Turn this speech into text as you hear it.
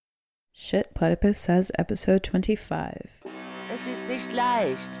Shit Platypus Says, episode 25. Es ist nicht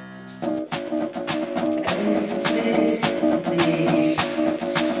leicht. Es ist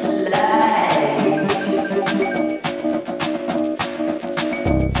nicht leicht.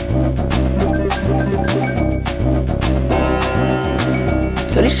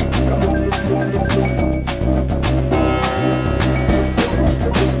 Soll ich?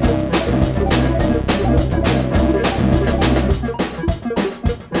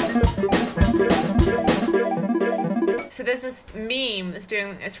 So there's this meme that's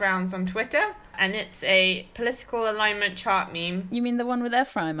doing its rounds on Twitter, and it's a political alignment chart meme. You mean the one with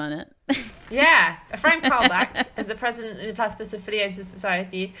Ephraim on it? Yeah, Frank Carlback is the president of the Platypus Affiliated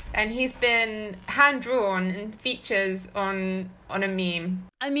Society, and he's been hand-drawn in features on a meme.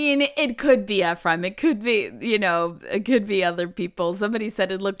 I mean, it could be Ephraim. It could be, it could be other people. Somebody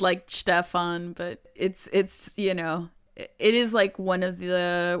said it looked like Stefan, but it's it is like one of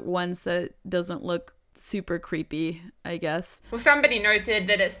the ones that doesn't look super creepy, I guess. Well, somebody noted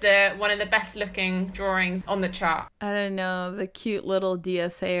that it's one of the best looking drawings on the chart. I don't know, the cute little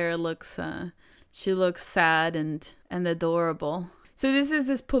DSAer looks she looks sad and adorable. So this is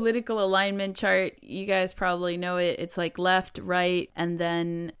this political alignment chart. You guys probably know it. It's like left, right, and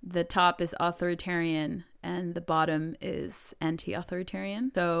then the top is authoritarian and the bottom is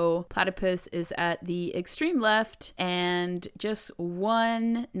anti-authoritarian. So Platypus is at the extreme left and just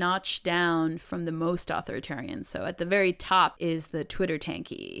one notch down from the most authoritarian. So at the very top is the Twitter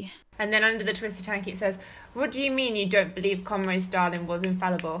tanky. And then under the Twitter tanky it says, "What do you mean you don't believe Comrade Stalin was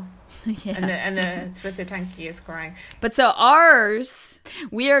infallible?" Yeah. And the Twitter tanky is crying. But so ours,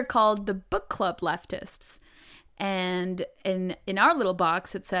 we are called the Book Club Leftists. And in our little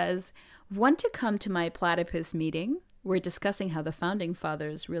box it says, "Want to come to my platypus meeting? We're discussing how the founding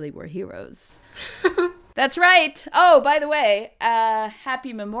fathers really were heroes." That's right. Oh, by the way,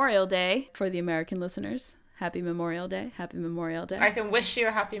 happy Memorial Day for the American listeners. Happy Memorial Day. Happy Memorial Day. I can wish you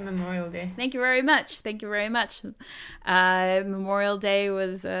a happy Memorial Day. Thank you very much. Thank you very much. Memorial Day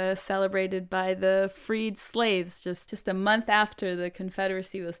was celebrated by the freed slaves just a month after the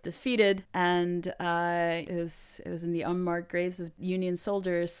Confederacy was defeated, and it was in the unmarked graves of Union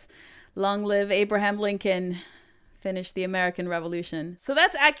soldiers. Long live Abraham Lincoln. Finished the American Revolution. So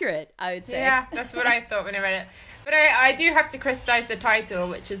that's accurate, I would say. Yeah, that's what I thought when I read it. But I do have to criticize the title,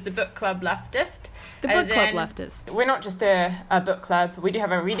 which is the Book Club Leftist. The Book Club Leftist. We're not just a book club. We do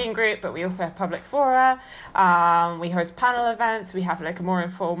have a reading group, but we also have public fora. We host panel events. We have like a more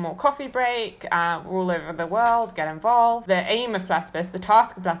informal coffee break. We're all over the world. Get involved. The aim of Platypus, the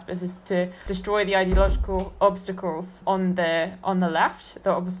task of Platypus, is to destroy the ideological obstacles on the left, the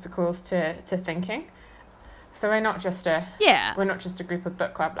obstacles to thinking. So we're not just a group of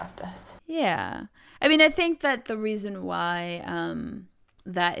book club leftists. Yeah. I mean, I think that the reason why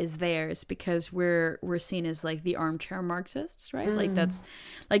that is there is because we're seen as like the armchair Marxists, right? Like that's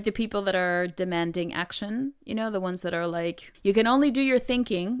like the people that are demanding action, the ones that are like, you can only do your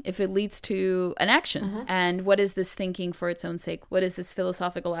thinking if it leads to an action. Mm-hmm. And what is this thinking for its own sake? What is this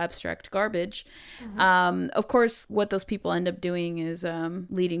philosophical abstract garbage? Mm-hmm. Of course, what those people end up doing is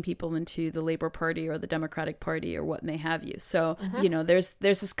leading people into the Labour Party or the Democratic Party or what may have you. So, there's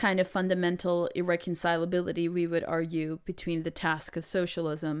this kind of fundamental irreconcilability, we would argue, between the task of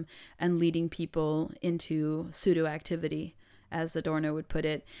socialism and leading people into pseudo-activity, as Adorno would put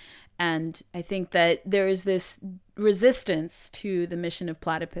it. And I think that there is this resistance to the mission of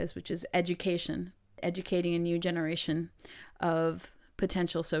Platypus, which is education, educating a new generation of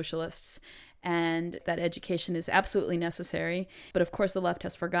potential socialists. And that education is absolutely necessary. But of course, the left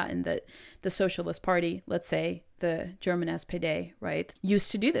has forgotten that the Socialist Party, let's say the German SPD, right,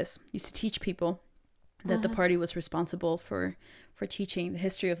 used to do this, used to teach people that the party was responsible for teaching the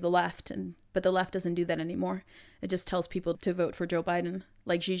history of the left, but the left doesn't do that anymore. It just tells people to vote for Joe Biden,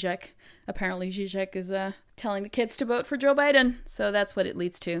 like Zizek. Apparently Zizek is telling the kids to vote for Joe Biden, so that's what it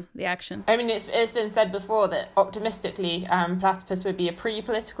leads to, the action. I mean, it's been said before that optimistically Platypus would be a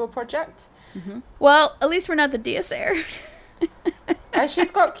pre-political project. Mm-hmm. Well, at least we're not the DSAer.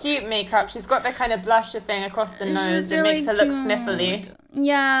 She's got cute makeup. She's got that kind of blusher thing across the nose that really makes her look sniffly.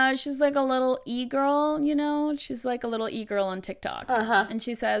 Yeah, she's like a little e-girl, She's like a little e-girl on TikTok. Uh-huh. And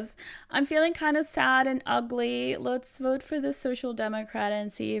she says, "I'm feeling kind of sad and ugly. Let's vote for this Social Democrat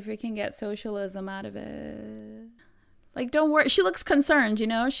and see if we can get socialism out of it." Like, don't worry. She looks concerned,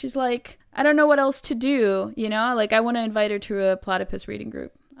 She's like, I don't know what else to do, Like, I want to invite her to a Platypus reading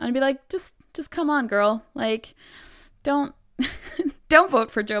group. I'd be like, just come on, girl. Like, don't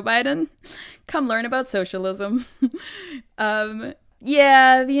vote for Joe Biden. Come learn about socialism.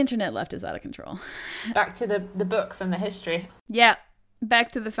 Yeah, the internet left is out of control. Back to the books and the history. Yeah.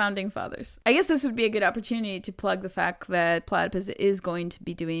 back to the founding fathers. I guess this would be a good opportunity to plug the fact that Platypus is going to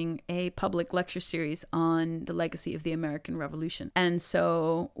be doing a public lecture series on the legacy of the American Revolution. And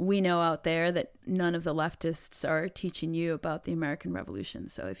so we know out there that none of the leftists are teaching you about the American Revolution.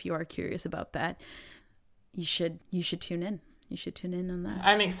 So if you are curious about that, you should tune in. You should tune in on that.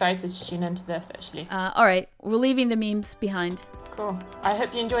 I'm excited to tune into this, actually. All right, we're leaving the memes behind. Cool. I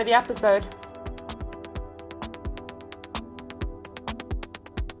hope you enjoy the episode.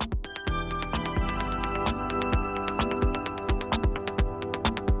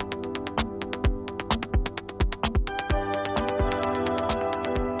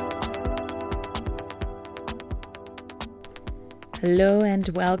 Hello and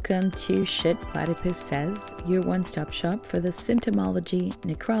welcome to Shit Platypus Says, your one-stop shop for the symptomology,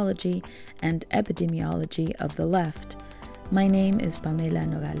 necrology, and epidemiology of the left. My name is Pamela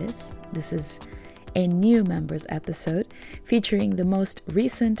Nogales. This is a new members episode featuring the most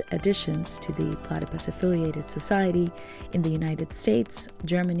recent additions to the Platypus Affiliated Society in the United States,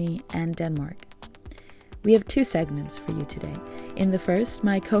 Germany, and Denmark. We have two segments for you today. In the first,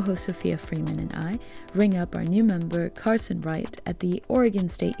 my co-host Sophia Freeman and I ring up our new member Carson Wright at the Oregon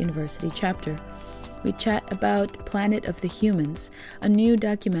State University chapter. We chat about Planet of the Humans, a new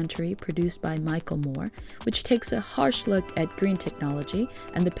documentary produced by Michael Moore, which takes a harsh look at green technology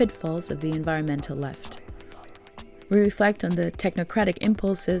and the pitfalls of the environmental left. We reflect on the technocratic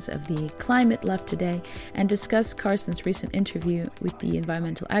impulses of the climate left today and discuss Carson's recent interview with the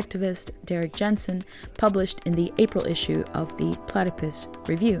environmental activist Derrick Jensen, published in the April issue of the Platypus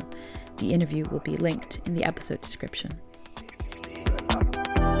Review. The interview will be linked in the episode description.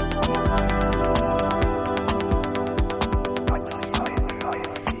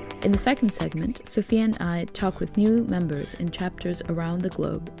 In the second segment, Sophia and I talk with new members in chapters around the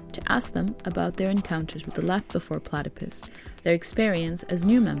globe to ask them about their encounters with the left before Platypus, their experience as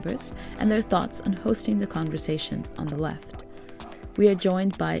new members, and their thoughts on hosting the conversation on the left. We are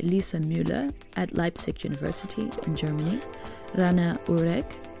joined by Lisa Müller at Leipzig University in Germany, Rana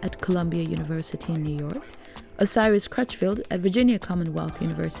Urek at Columbia University in New York, Osiris Crutchfield at Virginia Commonwealth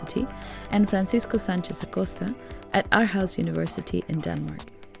University, and Francisco Sanchez Acosta at Aarhus University in Denmark.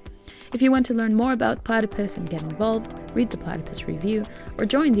 If you want to learn more about Platypus and get involved, read the Platypus Review, or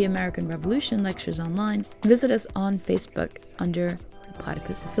join the American Revolution lectures online, visit us on Facebook under the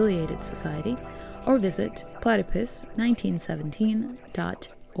Platypus Affiliated Society, or visit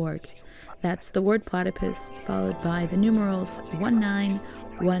platypus1917.org. That's the word platypus followed by the numerals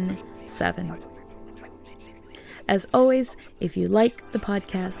 1917. As always, if you like the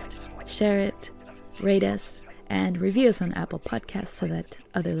podcast, share it, rate us, and review us on Apple Podcasts so that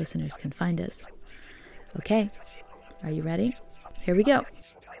other listeners can find us. Okay, are you ready? Here we go.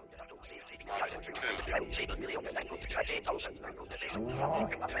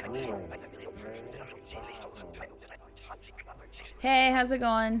 Hey, how's it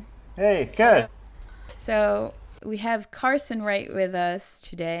going? Hey, good. So we have Carson Wright with us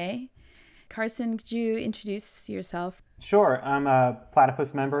today. Carson, could you introduce yourself? Sure. I'm a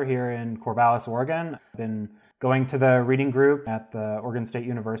Platypus member here in Corvallis, Oregon. I've been going to the reading group at the Oregon State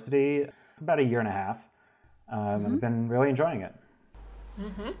University for about a year and a half. I've been really enjoying it.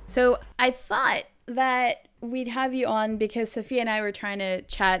 So I thought that we'd have you on because Sophia and I were trying to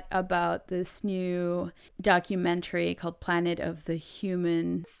chat about this new documentary called Planet of the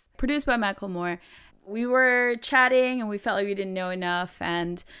Humans, produced by Michael Moore. We were chatting and we felt like we didn't know enough,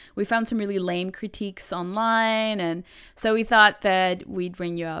 and we found some really lame critiques online, and so we thought that we'd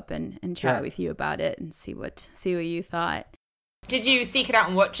ring you up and chat with you about it and see what you thought. Did you seek it out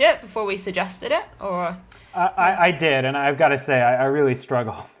and watch it before we suggested it, or? I did, and I've got to say, I really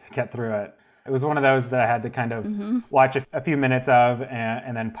struggled to get through it. It was one of those that I had to kind of watch a few minutes of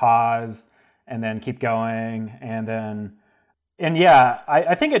and then pause and then keep going. And yeah,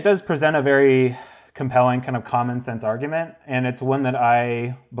 I think it does present a very compelling kind of common sense argument. And it's one that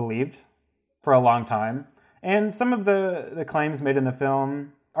I believed for a long time. And some of the claims made in the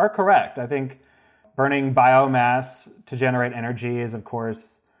film are correct. I think burning biomass to generate energy is, of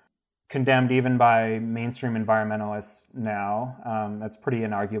course, condemned even by mainstream environmentalists now. That's pretty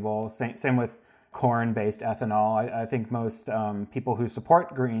inarguable. Same with corn-based ethanol. I think most people who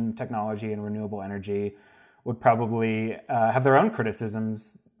support green technology and renewable energy would probably have their own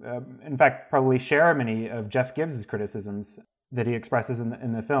criticisms. In fact, probably share many of Jeff Gibbs' criticisms that he expresses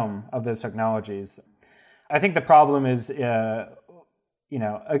in the film of those technologies. I think the problem is,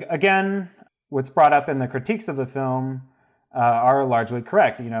 again, what's brought up in the critiques of the film are largely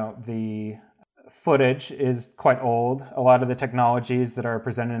correct. The footage is quite old. A lot of the technologies that are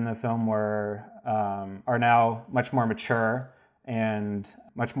presented in the film are now much more mature and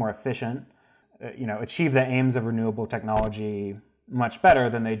much more efficient, achieve the aims of renewable technology much better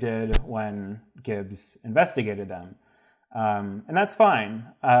than they did when Gibbs investigated them. And that's fine,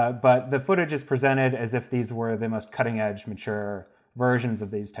 but the footage is presented as if these were the most cutting-edge, mature versions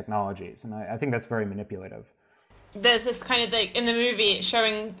of these technologies, and I think that's very manipulative. There's this kind of like in the movie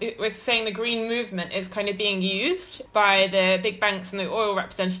it was saying the green movement is kind of being used by the big banks and the oil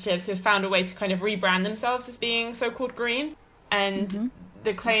representatives who have found a way to kind of rebrand themselves as being so-called green, and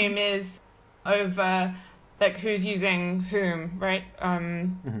the claim is over like who's using whom, right?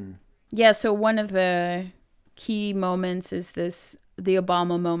 Yeah, so one of the key moments is the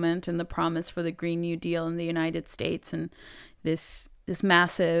Obama moment and the promise for the Green New Deal in the United States, and this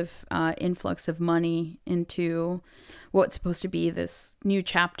massive influx of money into what's supposed to be this new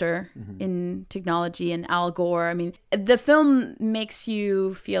chapter in technology, and Al Gore. I mean, the film makes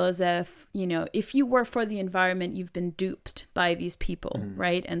you feel as if, if you were for the environment, you've been duped by these people,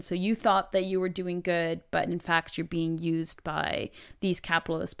 right? And so you thought that you were doing good, but in fact, you're being used by these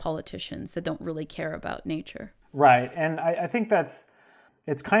capitalist politicians that don't really care about nature. Right. And I think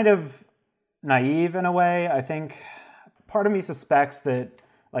it's kind of naive in a way. I think part of me suspects that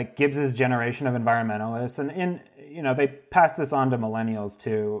like Gibbs's generation of environmentalists, and they pass this on to millennials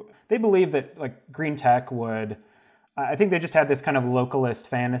too. They believe that like green tech would, I think they just had this kind of localist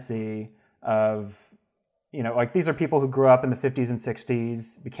fantasy of, like these are people who grew up in the 50s and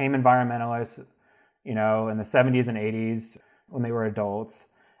 60s, became environmentalists, in the 70s and 80s when they were adults.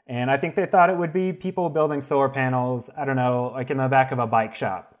 And I think they thought it would be people building solar panels, I don't know, like in the back of a bike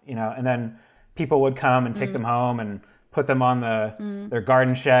shop, and then people would come and take them home and put them on their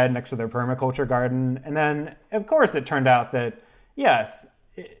garden shed next to their permaculture garden. And then, of course, it turned out that, yes,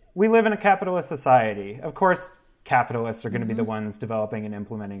 we live in a capitalist society. Of course, capitalists are going to be the ones developing and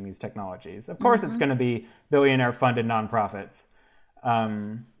implementing these technologies. Of course, it's going to be billionaire-funded nonprofits.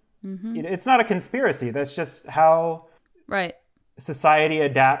 It's not a conspiracy. That's just how society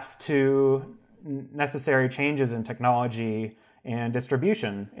adapts to necessary changes in technology and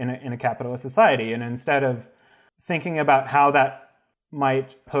distribution in a capitalist society. And instead of thinking about how that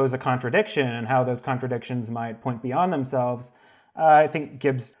might pose a contradiction and how those contradictions might point beyond themselves, I think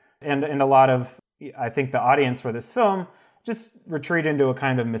Gibbs and a lot of, I think the audience for this film just retreat into a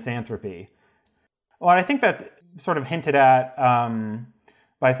kind of misanthropy. Well, I think that's sort of hinted at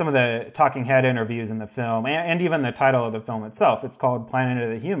by some of the talking head interviews in the film, and even the title of the film itself. It's called Planet of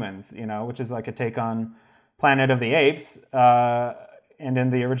the Humans, which is like a take on Planet of the Apes. And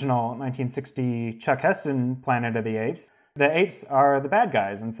in the original 1960 Chuck Heston Planet of the Apes, the apes are the bad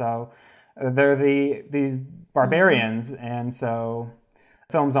guys. And so they're these barbarians. And so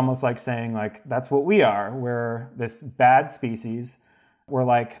the film's almost like saying, like, that's what we are. We're this bad species. We're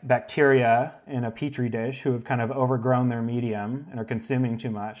like bacteria in a petri dish who have kind of overgrown their medium and are consuming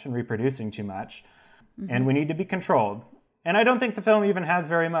too much and reproducing too much. And we need to be controlled. And I don't think the film even has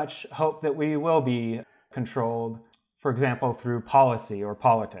very much hope that we will be controlled, for example, through policy or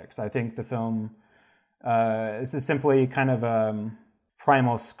politics. I think the film, this is simply kind of a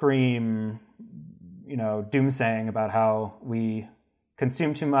primal scream, doomsaying about how we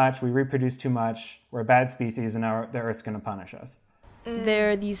consume too much, we reproduce too much, we're a bad species, and the Earth's going to punish us. There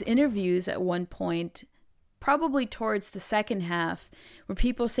are these interviews at one point, probably towards the second half, where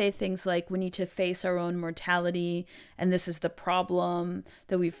people say things like, we need to face our own mortality, and this is the problem,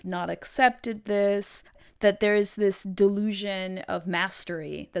 that we've not accepted this, that there's this delusion of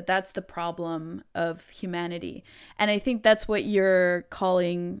mastery, that's the problem of humanity. And I think that's what you're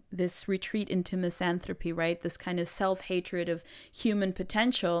calling this retreat into misanthropy, right? This kind of self-hatred of human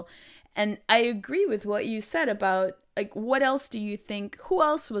potential. And I agree with what you said about, like, what else do you think, who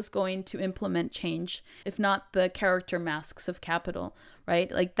else was going to implement change if not the character masks of capital,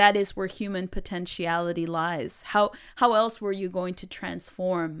 right? Like, that is where human potentiality lies. How else were you going to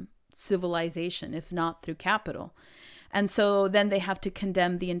transform civilization if not through capital? And so then they have to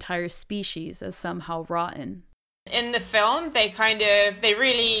condemn the entire species as somehow rotten. In the film, they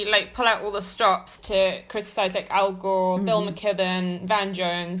really like pull out all the stops to criticize like Al Gore, Bill McKibben, Van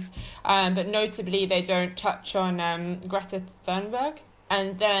Jones, but notably they don't touch on Greta Thunberg.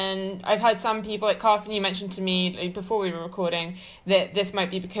 And then I've had some people, like Carson, you mentioned to me like, before we were recording that this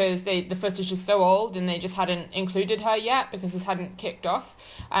might be because the footage is so old and they just hadn't included her yet because this hadn't kicked off.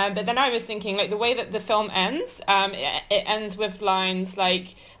 But then I was thinking, like, the way that the film ends, it ends with lines like,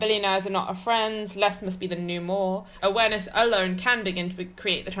 billionaires are not our friends, less must be the new more. Awareness alone can begin to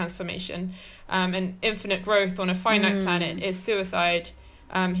create the transformation. And infinite growth on a finite planet is suicide.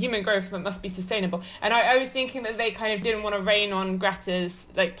 Human growth must be sustainable. And I was thinking that they kind of didn't want to rain on Greta's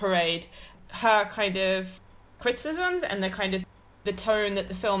like parade, her kind of criticisms and the kind of the tone that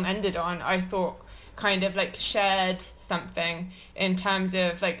the film ended on, I thought kind of like shared something in terms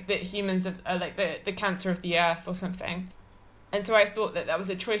of like that humans are like the cancer of the earth or something. And so I thought that was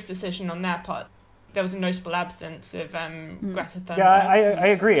a choice decision on their part. There was a notable absence of Greta Thunberg. Yeah, I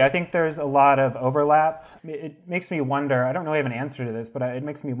agree. I think there's a lot of overlap. It makes me wonder, I don't really have an answer to this, but it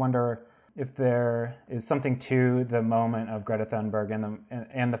makes me wonder if there is something to the moment of Greta Thunberg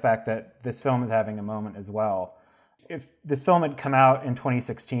and the fact that this film is having a moment as well. If this film had come out in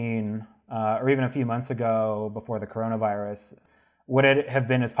 2016, or even a few months ago before the coronavirus, would it have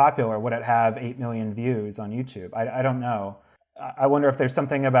been as popular? Would it have 8 million views on YouTube? I don't know. I wonder if there's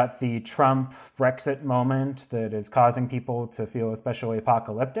something about the Trump Brexit moment that is causing people to feel especially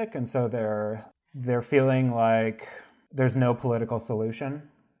apocalyptic, and so they're feeling like there's no political solution,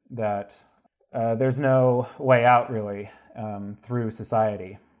 that there's no way out really through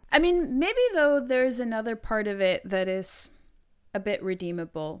society. I mean, maybe though there's another part of it that is a bit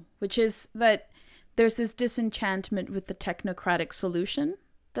redeemable, which is that there's this disenchantment with the technocratic solution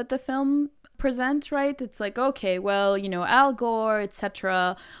that the film presents, right? It's like, okay, well, Al Gore,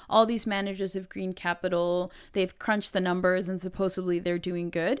 etc., all these managers of green capital, they've crunched the numbers and supposedly they're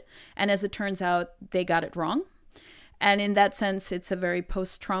doing good. And as it turns out, they got it wrong. And in that sense, it's a very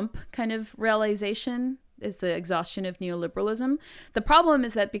post-Trump kind of realization, is the exhaustion of neoliberalism. The problem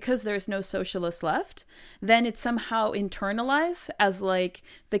is that because there's no socialist left, then it's somehow internalized as like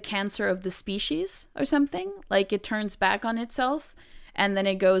the cancer of the species or something. Like it turns back on itself. And then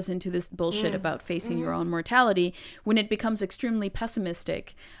it goes into this bullshit about facing your own mortality when it becomes extremely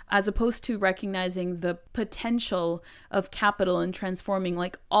pessimistic, as opposed to recognizing the potential of capital and transforming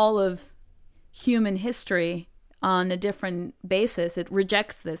like all of human history on a different basis. It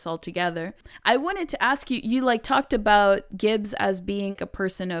rejects this altogether. I wanted to ask you, you like talked about Gibbs as being a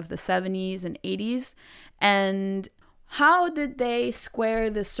person of the 70s and 80s, and how did they square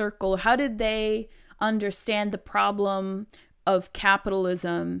the circle? How did they understand the problem of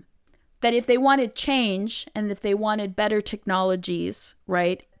capitalism, that if they wanted change and if they wanted better technologies,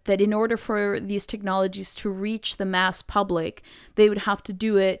 right, that in order for these technologies to reach the mass public, they would have to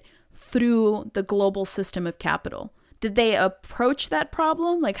do it through the global system of capital? Did they approach that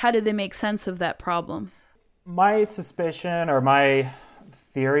problem? Like, how did they make sense of that problem? My suspicion, or my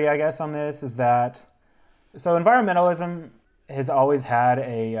theory, I guess, on this is that, so environmentalism has always had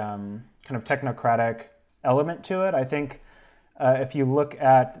a kind of technocratic element to it. I think if you look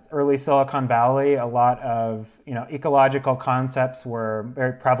at early Silicon Valley, a lot of ecological concepts were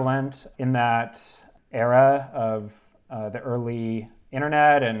very prevalent in that era of the early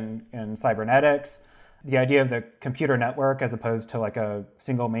internet and cybernetics. The idea of the computer network as opposed to like a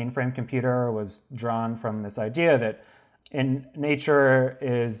single mainframe computer was drawn from this idea that in nature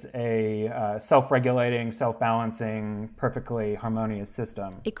is a self-regulating, self-balancing, perfectly harmonious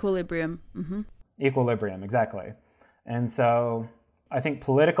system. Equilibrium. Mm-hmm. Equilibrium, exactly. And so I think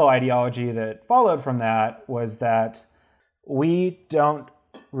political ideology that followed from that was that we don't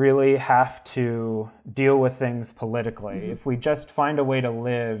really have to deal with things politically. Mm-hmm. If we just find a way to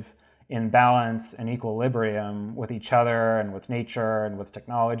live in balance and equilibrium with each other and with nature and with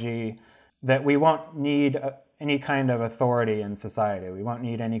technology, that we won't need any kind of authority in society. We won't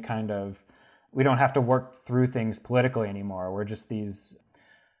need we don't have to work through things politically anymore. We're just these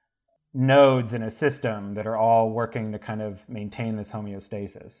nodes in a system that are all working to kind of maintain this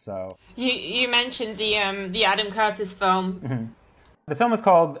homeostasis. So you mentioned the Adam Curtis film. Mm-hmm. The film is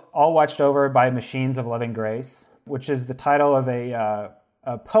called All Watched Over by Machines of Loving Grace, which is the title of a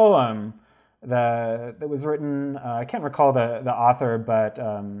poem that was written. I can't recall the author, but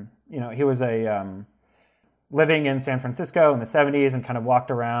he was living in San Francisco in the 70s and kind of walked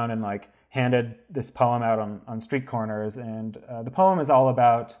around and like handed this poem out on street corners. And the poem is all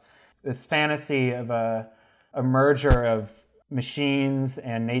about this fantasy of a merger of machines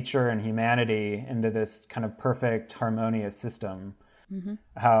and nature and humanity into this kind of perfect, harmonious system. Mm-hmm.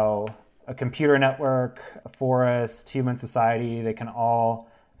 How a computer network, a forest, human society, they can all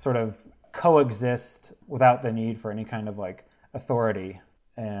sort of coexist without the need for any kind of like authority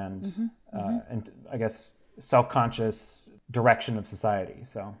and and I guess self-conscious direction of society.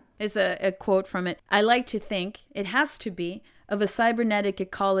 So there's a quote from it. I like to think, it has to be, of a cybernetic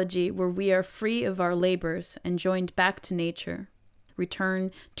ecology where we are free of our labors and joined back to nature,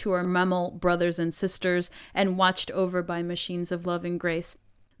 return to our mammal brothers and sisters, and watched over by machines of love and grace.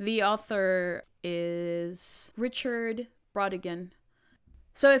 The author is Richard Brautigan.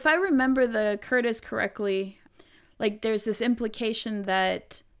 So if I remember the Curtis correctly, like there's this implication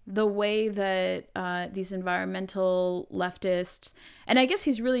that the way that these environmental leftists, and I guess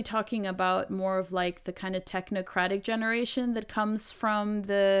he's really talking about more of like the kind of technocratic generation that comes from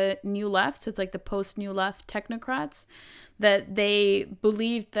the New Left. So it's like the post-New Left technocrats, that they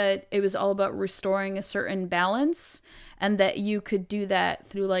believed that it was all about restoring a certain balance, and that you could do that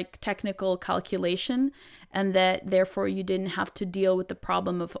through like technical calculation, and that therefore you didn't have to deal with the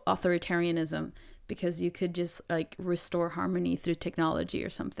problem of authoritarianism, because you could just like restore harmony through technology or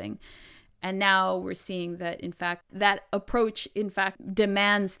something. And now we're seeing that, in fact, that approach, in fact,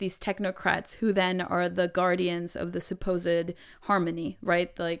 demands these technocrats who then are the guardians of the supposed harmony,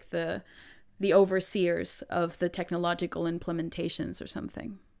 right? Like the overseers of the technological implementations or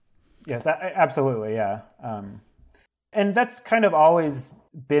something. Yes, absolutely, yeah. And that's kind of always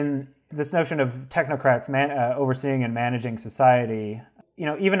been this notion of technocrats overseeing and managing society. You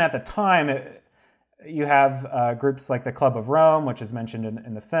know, even at the time, you have groups like the Club of Rome, which is mentioned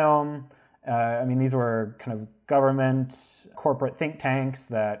in the film. I mean, these were kind of government, corporate think tanks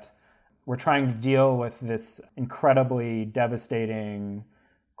that were trying to deal with this incredibly devastating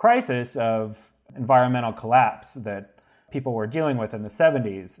crisis of environmental collapse that people were dealing with in the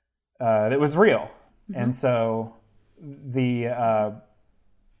 70s. That was real. Mm-hmm. And so the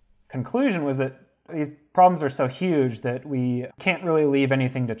conclusion was that these problems are so huge that we can't really leave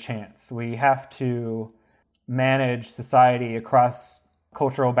anything to chance. We have to manage society across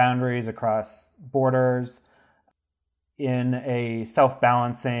cultural boundaries, across borders, in a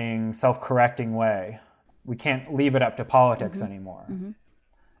self-balancing, self-correcting way. We can't leave it up to politics mm-hmm. anymore. Mm-hmm.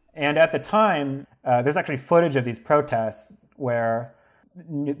 And at the time, there's actually footage of these protests where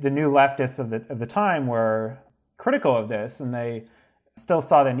the new leftists of the time were critical of this, and they still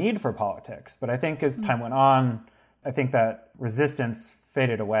saw the need for politics. But I think as time went on, I think that resistance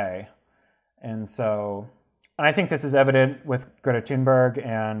faded away. And I think this is evident with Greta Thunberg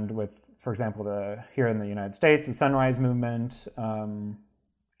and with, for example, here in the United States, the Sunrise Movement.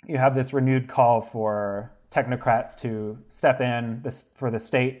 You have this renewed call for technocrats to step in, for the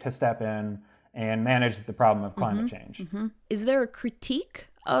state to step in and manage the problem of climate mm-hmm. change. Mm-hmm. Is there a critique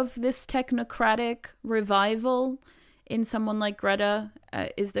of this technocratic revival in someone like Greta?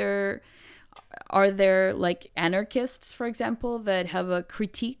 Are there like anarchists, for example, that have a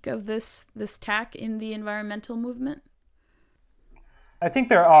critique of this tack in the environmental movement? I think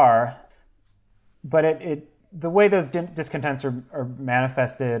there are, but the way those discontents are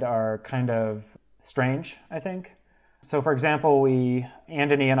manifested are kind of strange, I think. So, for example,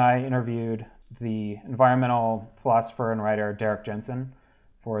 Anthony and I interviewed the environmental philosopher and writer Derrick Jensen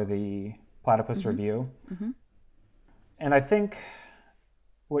for the Platypus mm-hmm. Review. Mm-hmm. And I think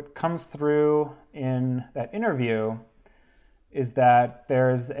what comes through in that interview is that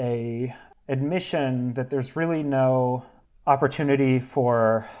there's a admission that there's really no opportunity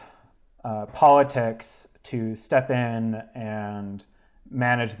for politics to step in and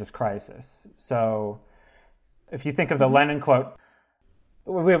manage this crisis. So if you think of the mm-hmm. Lenin quote,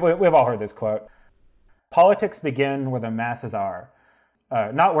 we've all heard this quote, politics begin where the masses are,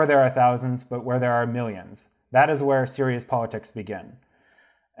 not where there are thousands, but where there are millions. That is where serious politics begin.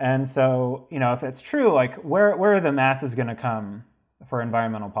 And so, if it's true, like where are the masses going to come for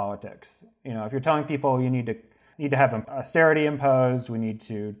environmental politics? If you're telling people you need to have austerity imposed, we need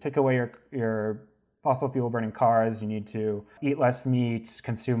to take away your fossil fuel burning cars, you need to eat less meat,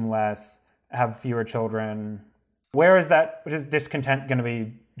 consume less, have fewer children. Where is discontent going to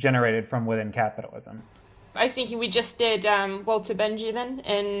be generated from within capitalism? I was thinking we just did Walter Benjamin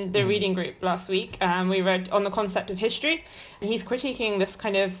in the mm-hmm. reading group last week. We read on the concept of history, and he's critiquing this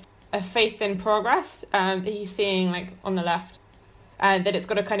kind of a faith in progress that he's seeing like on the left, that it's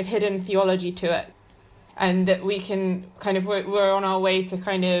got a kind of hidden theology to it, and that we can kind of we're on our way to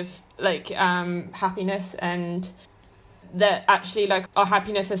kind of like happiness, and that actually like our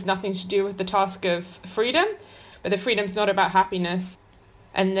happiness has nothing to do with the task of freedom, but the freedom's not about happiness.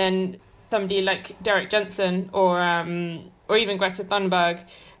 And then somebody like Derrick Jensen or even Greta Thunberg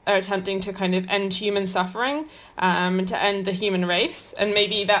are attempting to kind of end human suffering, to end the human race. And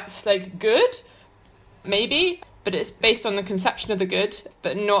maybe that's like good, maybe, but it's based on the conception of the good,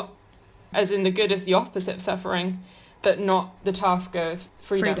 but not as in the good is the opposite of suffering, but not the task of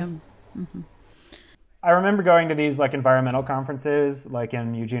freedom. Mm-hmm. I remember going to these like environmental conferences like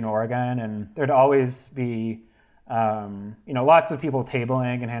in Eugene, Oregon, and there'd always be lots of people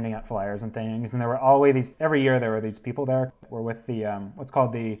tabling and handing out flyers and things. And there were always every year there were these people there who were with the, what's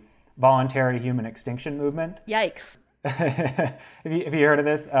called the Voluntary Human Extinction Movement. Yikes. Have you heard of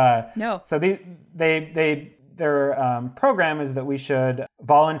this? No. So their program is that we should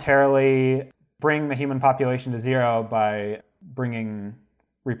voluntarily bring the human population to zero by bringing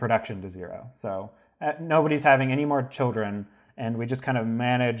reproduction to zero. So nobody's having any more children, and we just kind of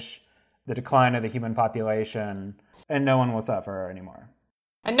manage the decline of the human population, and no one will suffer anymore.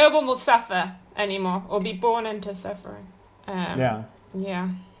 And no one will suffer anymore or be born into suffering. Yeah.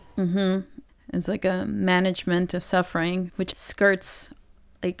 It's like a management of suffering, which skirts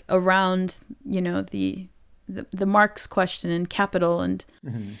like around, the Marx question and capital. And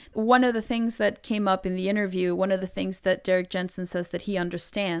one of the things that came up in the interview, one of the things that Derrick Jensen says that he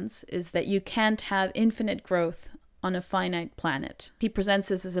understands is that you can't have infinite growth on a finite planet. He presents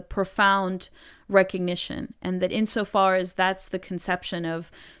this as a profound recognition, and that insofar as that's the conception of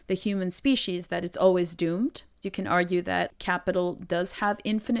the human species, that it's always doomed. You can argue that capital does have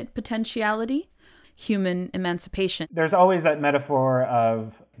infinite potentiality, human emancipation. There's always that metaphor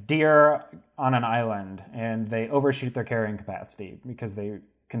of deer on an island, and they overshoot their carrying capacity because they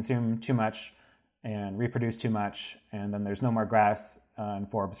consume too much and reproduce too much, and then there's no more grass and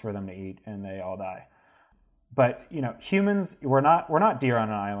forbs for them to eat, and they all die. But humans, we're not deer on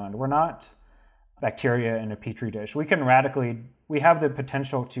an island. We're not bacteria in a petri dish. We have the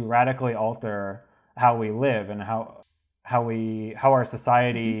potential to radically alter how we live and how our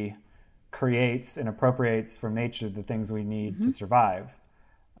society creates and appropriates from nature the things we need to survive.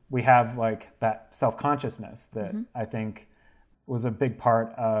 We have like that self-consciousness that I think was a big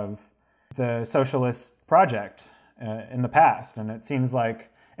part of the socialist project in the past. And it seems like,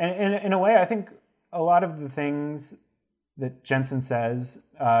 and in a way, I think a lot of the things that Jensen says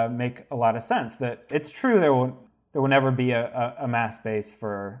make a lot of sense. That it's true there will never be a mass base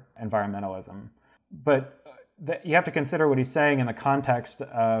for environmentalism, but you have to consider what he's saying in the context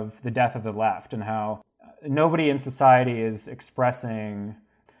of the death of the left and how nobody in society is expressing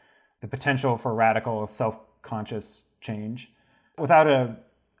the potential for radical self-conscious change. Without a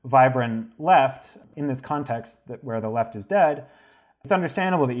vibrant left in this context where the left is dead, it's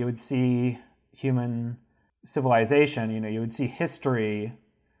understandable that you would see human civilization, you would see history,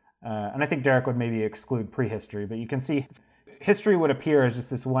 and I think Derrick would maybe exclude prehistory, but you can see history would appear as just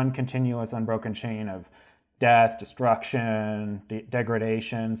this one continuous unbroken chain of death, destruction,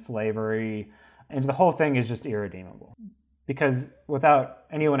 degradation, slavery, and the whole thing is just irredeemable. Because without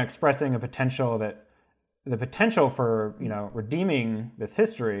anyone expressing the potential for, redeeming this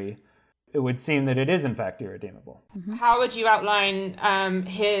history, it would seem that it is in fact irredeemable. How would you outline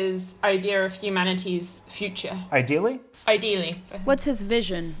his idea of humanity's future? Ideally? Ideally. What's his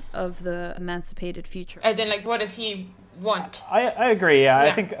vision of the emancipated future? As in, like, what does he want? I agree. Yeah.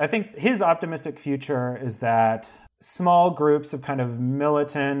 I think his optimistic future is that small groups of kind of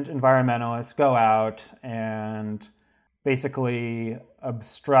militant environmentalists go out and basically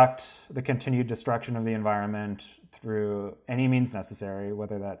obstruct the continued destruction of the environment through any means necessary,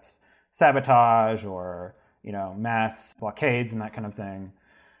 whether that's sabotage or mass blockades and that kind of thing.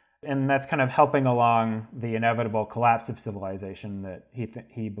 And that's kind of helping along the inevitable collapse of civilization that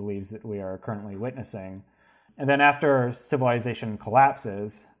he believes that we are currently witnessing. And then after civilization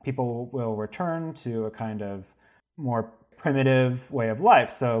collapses, people will return to a kind of more primitive way of life.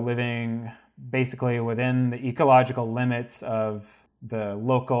 So living basically within the ecological limits of the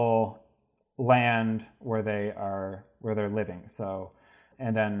local land where they're living. So,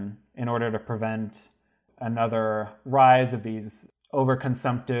 and then in order to prevent another rise of these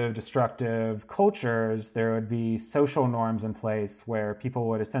overconsumptive, destructive cultures, there would be social norms in place where people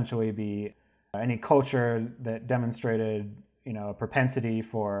would essentially be any culture that demonstrated, a propensity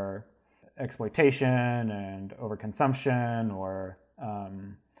for exploitation and overconsumption or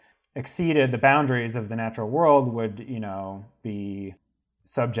exceeded the boundaries of the natural world would, be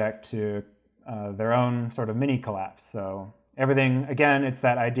subject to their own sort of mini collapse. So everything, again, it's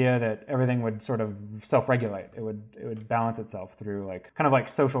that idea that everything would sort of self-regulate. It would balance itself through kind of like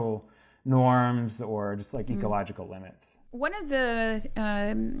social norms or just like ecological limits. One of the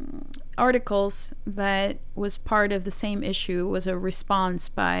articles that was part of the same issue was a response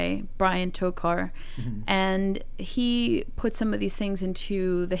by Brian Tokar, and he put some of these things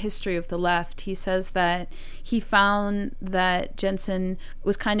into the history of the left. He says that he found that Jensen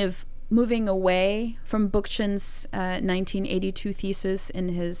was kind of moving away from Bookchin's 1982 thesis in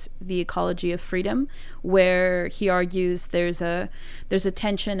his The Ecology of Freedom, where he argues there's a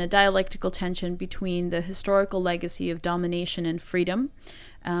tension, a dialectical tension between the historical legacy of domination and freedom,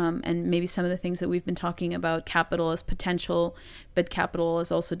 and maybe some of the things that we've been talking about, capital as potential, but capital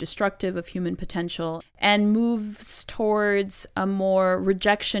is also destructive of human potential, and moves towards a more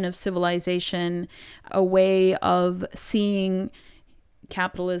rejection of civilization, a way of seeing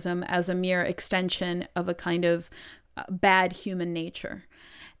capitalism as a mere extension of a kind of bad human nature.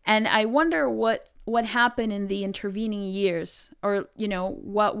 And I wonder what happened in the intervening years, or,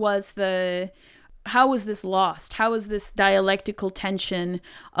 how was this lost? How was this dialectical tension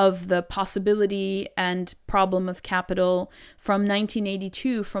of the possibility and problem of capital from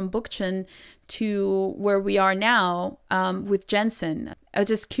 1982, from Bookchin, to where we are now with Jensen? I was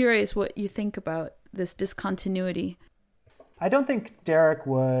just curious what you think about this discontinuity. I don't think Derek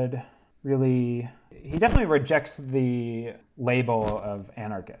would really... He definitely rejects the label of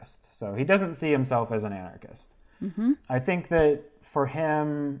anarchist. So he doesn't see himself as an anarchist. Mm-hmm. I think that for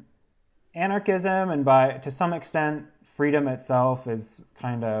him, anarchism and to some extent, freedom itself is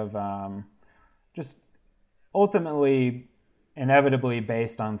kind of just ultimately, inevitably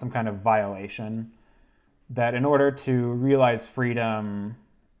based on some kind of violation. That in order to realize freedom,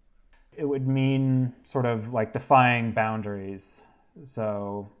 it would mean sort of like defying boundaries.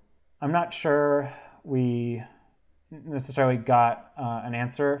 So I'm not sure we necessarily got an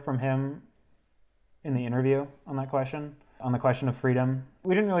answer from him in the interview on that question, on the question of freedom.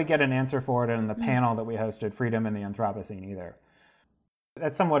 We didn't really get an answer for it in the panel that we hosted, Freedom in the Anthropocene, either.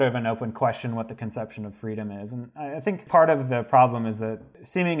 That's somewhat of an open question, what the conception of freedom is. And I think part of the problem is that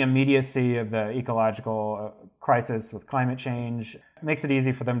seeming immediacy of the ecological crisis with climate change makes it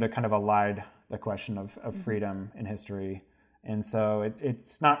easy for them to kind of elide the question of freedom in history. And so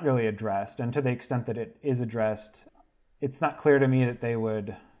it's not really addressed. And to the extent that it is addressed, it's not clear to me that they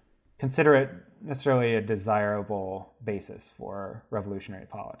would consider it necessarily a desirable basis for revolutionary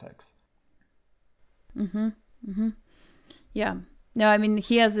politics. Mm-hmm. Mm-hmm. Yeah. No, I mean,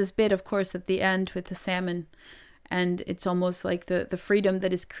 he has this bit, of course, at the end with the salmon. And it's almost like the freedom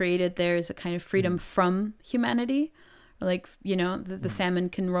that is created there is a kind of freedom from humanity. Like, the salmon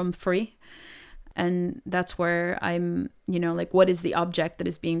can roam free. And that's where I'm, like, what is the object that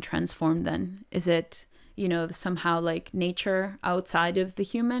is being transformed then? Is it, somehow like nature outside of the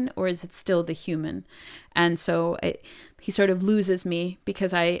human, or is it still the human? And so he sort of loses me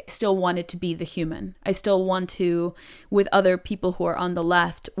because I still want it to be the human. I still want to, with other people who are on the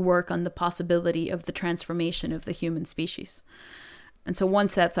left, work on the possibility of the transformation of the human species. And so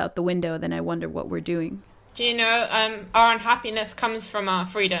once that's out the window, then I wonder what we're doing. Do you know, our unhappiness comes from our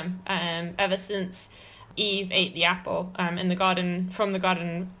freedom. Ever since Eve ate the apple in the garden, from the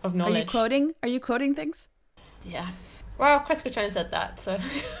Garden of Knowledge. Are you quoting things? Yeah. Well, Chris Kuchon said that, so.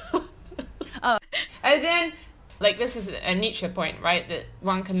 Oh. As in, like, this is a Nietzsche point, right? That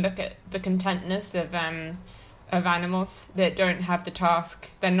one can look at the contentness of animals that don't have the task.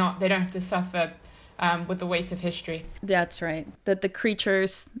 They don't have to suffer with the weight of history. That's right. That the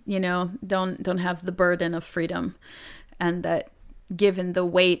creatures, don't have the burden of freedom, and that given the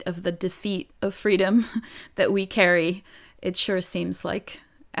weight of the defeat of freedom that we carry, it sure seems like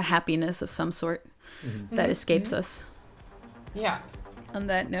a happiness of some sort that escapes us. Yeah. On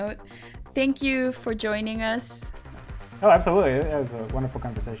that note, thank you for joining us. Oh, absolutely. It was a wonderful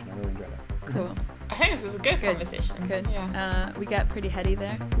conversation. I really enjoyed it. Cool. I think this was a good conversation. Good. Yeah. We got pretty heady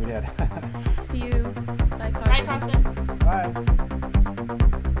there. We did. See you. Bye, Carson. Bye, Carson. Bye.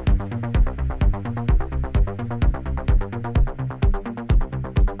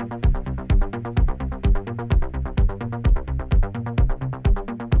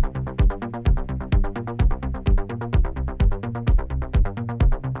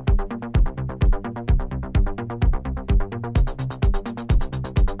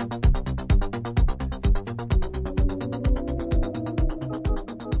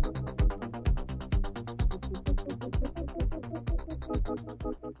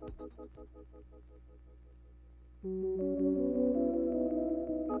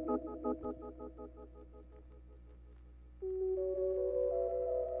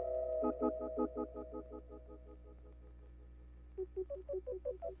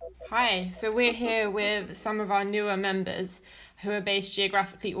 Hi, so we're here with some of our newer members who are based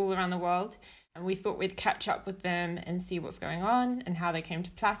geographically all around the world, and we thought we'd catch up with them and see what's going on and how they came to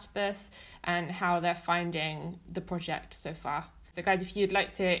Platypus and how they're finding the project so far. So guys, if you'd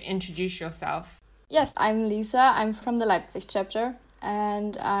like to introduce yourself. Yes, I'm Lisa. I'm from the Leipzig chapter,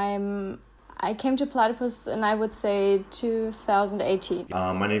 and I came to Platypus in, I would say, 2018.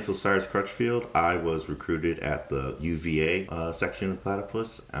 My name's Osiris Crutchfield. I was recruited at the UVA section of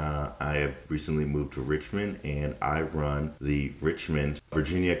Platypus. I have recently moved to Richmond, and I run the Richmond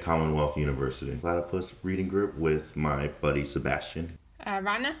Virginia Commonwealth University Platypus reading group with my buddy Sebastian.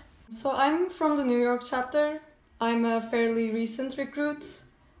 Rana? So I'm from the New York chapter. I'm a fairly recent recruit.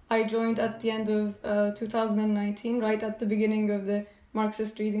 I joined at the end of 2019, right at the beginning of the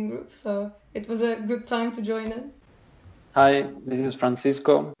Marxist reading group. So it was a good time to join in. Hi, this is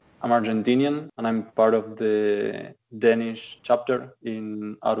Francisco. I'm Argentinian, and I'm part of the Danish chapter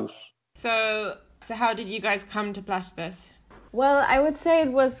in Aarhus. So how did you guys come to Platypus? Well, I would say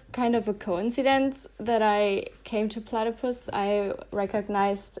it was kind of a coincidence that I came to Platypus. I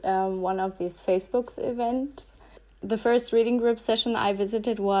recognized one of these Facebook events. The first reading group session I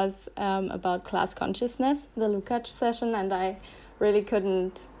visited was about class consciousness, the Lukács session, and I really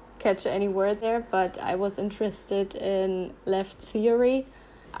couldn't catch any word there, but I was interested in left theory.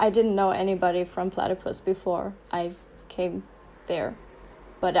 I didn't know anybody from Platypus before I came there,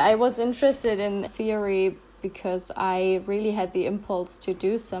 but I was interested in theory because I really had the impulse to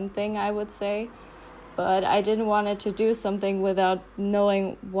do something, I would say, but I didn't want it to do something without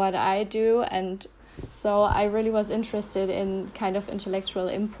knowing what I do, and so I really was interested in kind of intellectual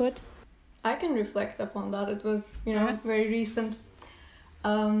input. I can reflect upon that. It was, very recent.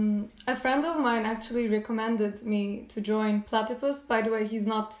 A friend of mine actually recommended me to join Platypus. By the way, he's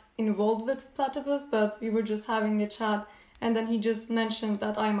not involved with Platypus, but we were just having a chat, and then he just mentioned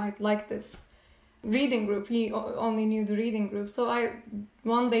that I might like this reading group. He only knew the reading group. So I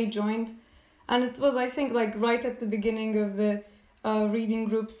one day joined, and it was, I think, like right at the beginning of the reading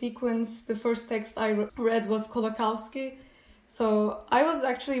group sequence. The first text I read was Kolakowski. So I was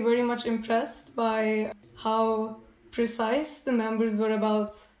actually very much impressed by how precise the members were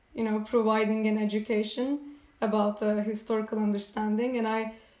about, providing an education about historical understanding.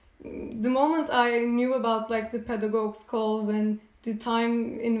 And the moment I knew about like the pedagogues' calls and the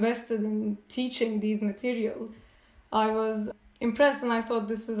time invested in teaching these material, I was impressed, and I thought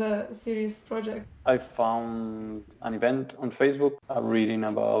this was a serious project. I found an event on Facebook, a reading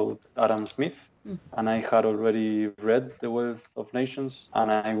about Adam Smith, and I had already read The Wealth of Nations,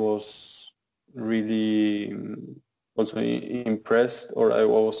 and I was really also impressed, or I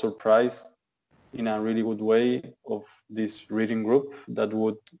was surprised in a really good way of this reading group that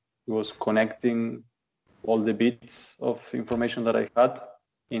was connecting all the bits of information that I had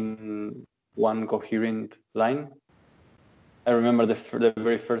in one coherent line. I remember the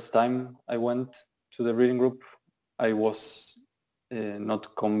very first time I went to the reading group, I was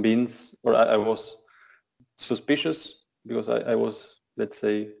not convinced, or I was suspicious, because I was, let's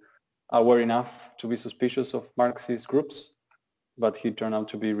say, aware enough to be suspicious of Marxist groups, but he turned out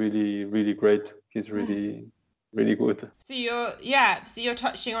to be really, really great. He's really, really good. So you're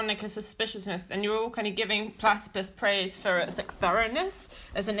touching on like a suspiciousness, and you're all kind of giving Platypus praise for its like thoroughness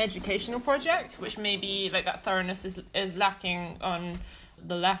as an educational project, which maybe like that thoroughness is lacking on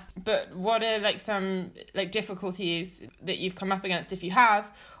the left. But what are like some like difficulties that you've come up against, if you have,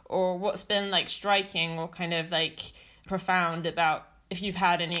 or what's been like striking or kind of like profound about, if you've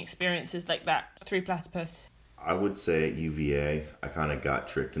had any experiences like that through Platypus? I would say at UVA, I kind of got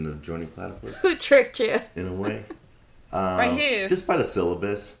tricked into joining Platypus. Who tricked you? In a way. By who? Just by the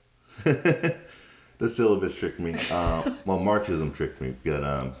syllabus. The syllabus tricked me. Marxism tricked me.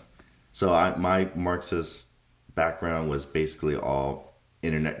 But, my Marxist background was basically all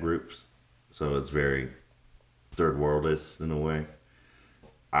internet groups. So it's very third worldist in a way.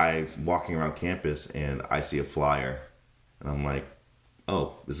 I'm walking around campus and I see a flyer. And I'm like,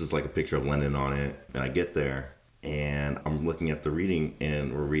 oh, this is like a picture of Lenin on it. And I get there and I'm looking at the reading,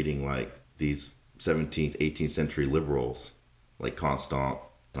 and we're reading like these 17th, 18th century liberals, like Constant.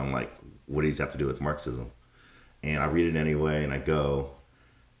 And I'm like, what does that have to do with Marxism? And I read it anyway, and I go,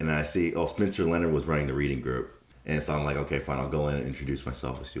 and I see, Spencer Leonard was running the reading group. And so I'm like, okay, fine, I'll go in and introduce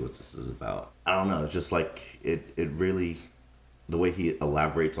myself and see what this is about. I don't know, it's just like, it really, the way he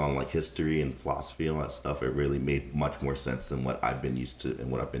elaborates on like history and philosophy and all that stuff, it really made much more sense than what I've been used to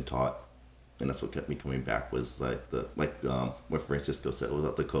and what I've been taught. And that's what kept me coming back, was like what Francisco said, was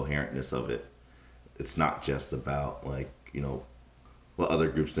about the coherentness of it. It's not just about like, what other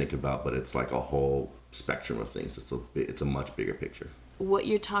groups think about, but it's like a whole spectrum of things. It's a much bigger picture. What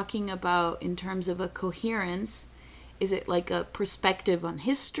you're talking about in terms of a coherence, is it like a perspective on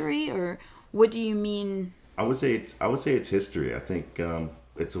history, or what do you mean? I would say it's history. I think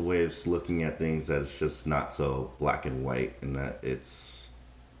it's a way of looking at things that it's just not so black and white, and that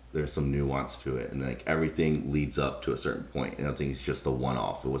there's some nuance to it, and like everything leads up to a certain point, and I think it's just a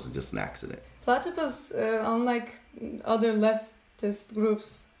one-off. It wasn't just an accident. Platypus, unlike other leftist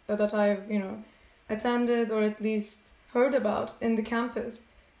groups that I've attended or at least heard about in the campus,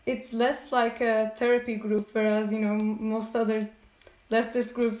 it's less like a therapy group, whereas most other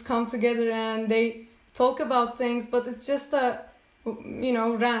leftist groups come together and they talk about things, but it's just a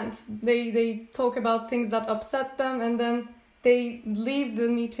rant. They talk about things that upset them, and then they leave the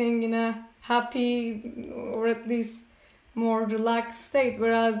meeting in a happy or at least more relaxed state.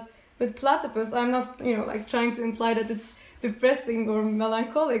 Whereas with Platypus, I'm not trying to imply that it's depressing or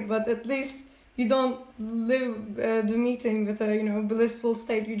melancholic, but at least you don't live the meeting with a blissful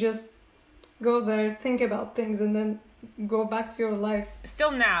state. You just go there, think about things, and then go back to your life.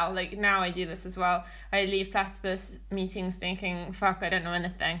 Still now I do this as well. I leave Platypus meetings thinking, fuck, I don't know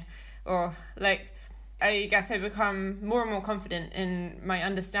anything. Or I guess I become more and more confident in my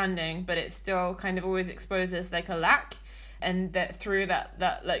understanding, but it still kind of always exposes a lack. And that through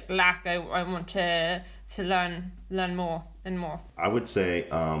that lack, I want to learn more and more. I would say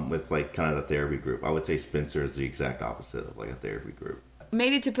with kind of the therapy group, I would say Spencer is the exact opposite of a therapy group.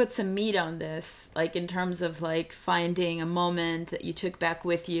 Maybe to put some meat on this, in terms of finding a moment that you took back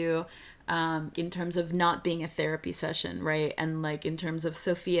with you, in terms of not being a therapy session, right? And in terms of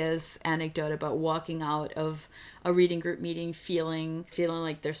Sophia's anecdote about walking out of a reading group meeting feeling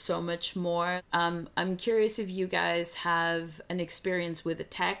like there's so much more. I'm curious if you guys have an experience with a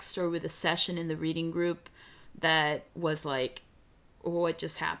text or with a session in the reading group that was what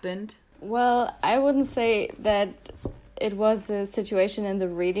just happened? Well, I wouldn't say that it was a situation in the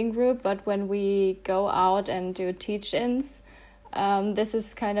reading group, but when we go out and do teach-ins, this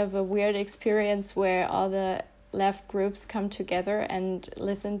is kind of a weird experience where all the left groups come together and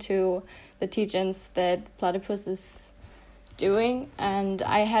listen to the teach-ins that Platypus is doing. And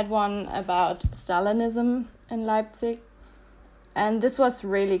I had one about Stalinism in Leipzig. And this was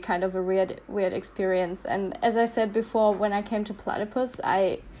really kind of a weird experience. And as I said before, when I came to Platypus,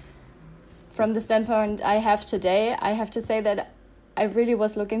 from the standpoint I have today, I have to say that I really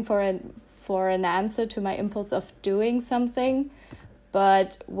was looking for an answer to my impulse of doing something.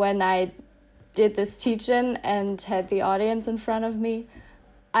 But when I did this teach-in and had the audience in front of me,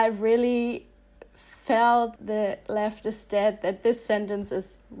 I really felt the left is dead, that this sentence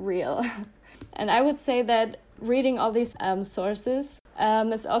is real. And I would say that reading all these sources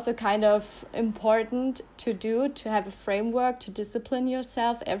is also kind of important to have a framework, to discipline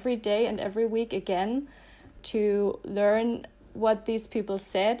yourself every day and every week again, to learn what these people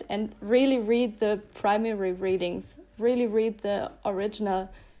said and really read the primary readings, really read the original.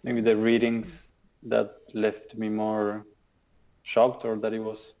 Maybe the readings that left me more shocked or that it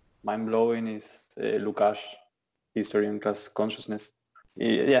was mind-blowing is Lukács' History and Class Consciousness.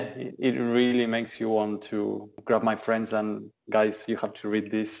 It really makes you want to grab my friends and guys, you have to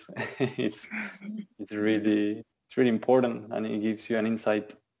read this. It's really important, and it gives you an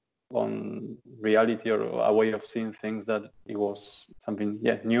insight on reality or a way of seeing things that it was something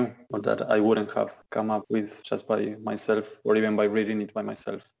new, or that I wouldn't have come up with just by myself, or even by reading it by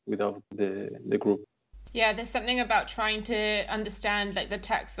myself without the group. Yeah, there's something about trying to understand the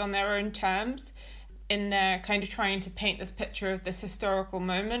texts on their own terms, in their kind of trying to paint this picture of this historical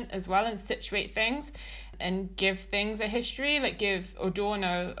moment as well, and situate things and give things a history, give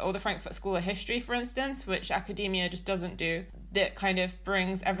Adorno or the Frankfurt School a history, for instance, which academia just doesn't do. That kind of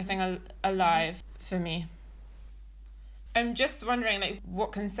brings everything alive for me. I'm just wondering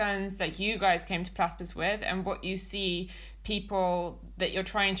what concerns you guys came to Platypus with, and what you see people that you're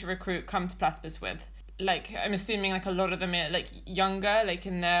trying to recruit come to Platypus with. I'm assuming a lot of them are younger,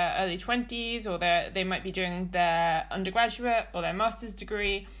 in their early 20s, or they might be doing their undergraduate or their master's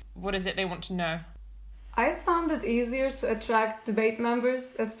degree. What is it they want to know? I found it easier to attract debate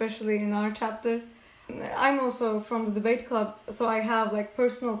members, especially in our chapter. I'm also from the debate club, so I have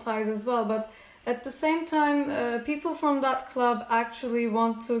personal ties as well, but at the same time, people from that club actually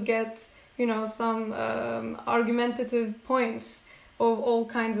want to get, some argumentative points of all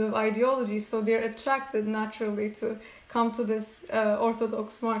kinds of ideologies, so they're attracted naturally to come to this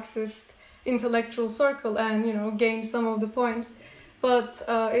orthodox Marxist intellectual circle and gain some of the points. But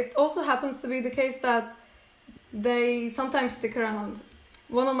it also happens to be the case that they sometimes stick around.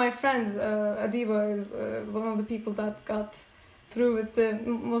 One of my friends, Adiba, is one of the people that got through with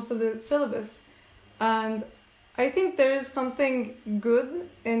most of the syllabus, and I think there is something good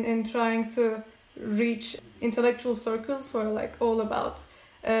in trying to reach intellectual circles who are all about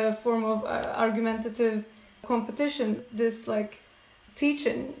a form of argumentative competition, this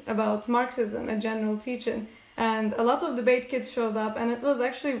teaching about Marxism, a general teaching. And a lot of debate kids showed up, and it was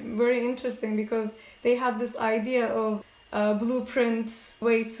actually very interesting because they had this idea of a blueprint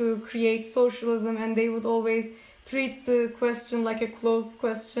way to create socialism, and they would always treat the question like a closed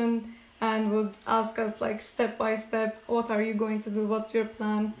question and would ask us step by step, what are you going to do, what's your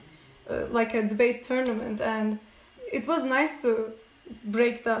plan? Like a debate tournament, and it was nice to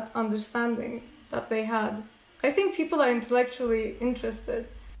break that understanding that they had. I think people are intellectually interested.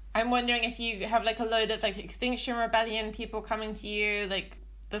 I'm wondering if you have a load of Extinction Rebellion people coming to you,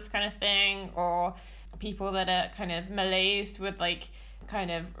 this kind of thing, or people that are kind of malaised with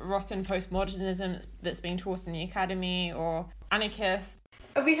kind of rotten postmodernism that's being taught in the academy, or anarchist?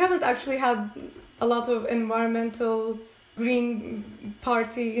 We haven't actually had a lot of environmental Green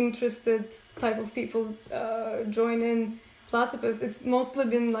Party interested type of people join in Platypus. It's mostly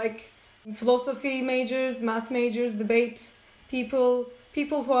been like philosophy majors, math majors, debate people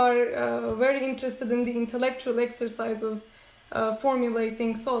who are very interested in the intellectual exercise of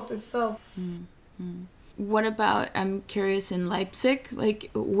formulating thought itself. Mm-hmm. What about, I'm curious, in Leipzig, like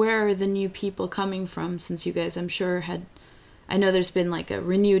where are the new people coming from, since you guys, I'm sure, I know there's been like a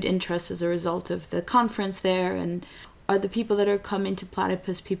renewed interest as a result of the conference there, and are the people that are coming to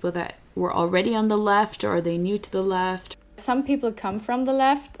Platypus people that were already on the left, or are they new to the left? Some people come from the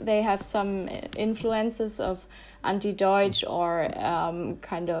left. They have some influences of anti-Deutsch or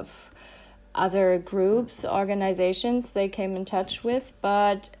kind of other groups, organizations they came in touch with.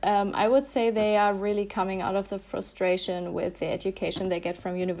 But I would say they are really coming out of the frustration with the education they get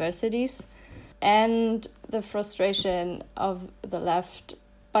from universities and the frustration of the left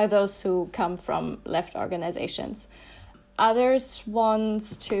by those who come from left organizations. Others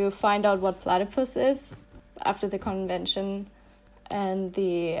want to find out what Platypus is after the convention and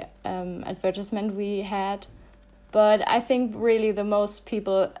the advertisement we had. But I think really the most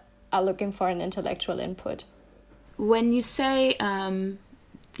people are looking for an intellectual input. When you say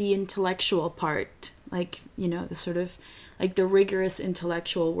the intellectual part, like, you know, the sort of like the rigorous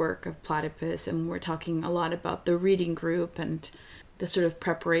intellectual work of Platypus, and we're talking a lot about the reading group and the sort of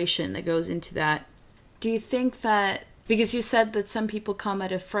preparation that goes into that. Do you think that, because you said that some people come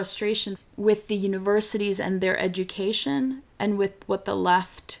out of frustration with the universities and their education and with what the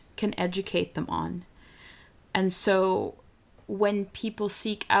left can educate them on, and so when people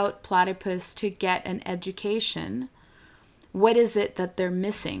seek out Platypus to get an education, what is it that they're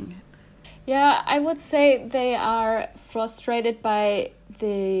missing? Yeah, I would say they are frustrated by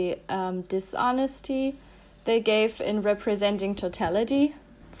the dishonesty they gave in representing totality.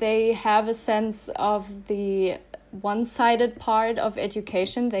 They have a sense of the one-sided part of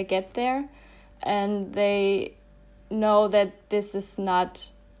education they get there, and they know that this is not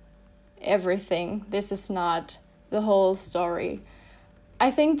everything. This is not the whole story.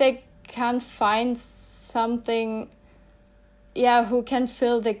 I think they can find something, who can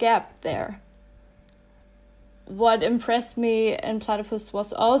fill the gap there. What impressed me in Platypus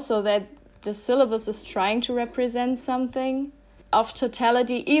was also that the syllabus is trying to represent something of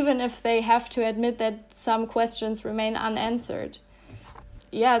totality, even if they have to admit that some questions remain unanswered.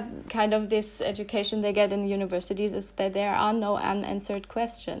 Yeah, kind of this education they get in the universities is that there are no unanswered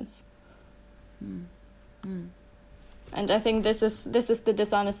questions. And I think this is the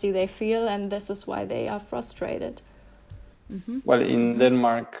dishonesty they feel, and this is why they are frustrated. Mm-hmm. Well, in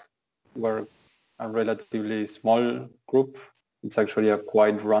Denmark, we're a relatively small group. It's actually a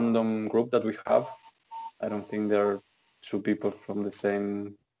quite random group that we have. I don't think there are two people from the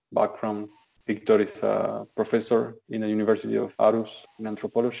same background. Victor is a professor in the University of Aarhus in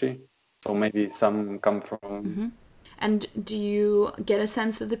anthropology, so maybe some come from... Mm-hmm. And do you get a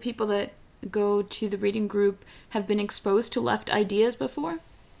sense that the people that go to the reading group have been exposed to left ideas before?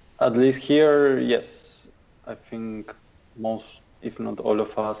 At least here, yes. I think most, if not all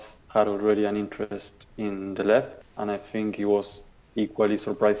of us, had already an interest in the left, and I think it was equally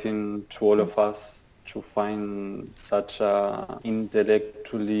surprising to all of us to find such a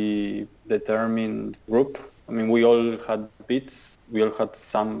intellectually determined group. I mean, we all had bits, we all had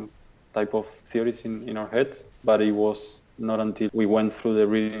some type of theories in our heads, but it was not until we went through the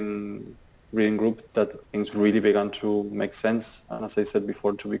reading group that things really began to make sense, and as I said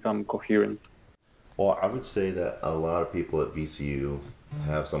before, to become coherent. Well, I would say that a lot of people at VCU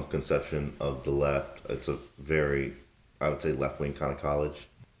have some conception of the left. It's a very, I would say, left-wing kind of college.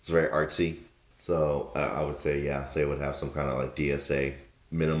 It's very artsy. So I would say, yeah, they would have some kind of like DSA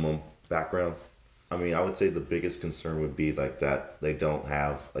minimum background. I mean, I would say the biggest concern would be like that they don't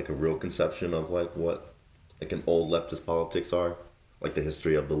have like a real conception of like what like an old leftist politics are, like the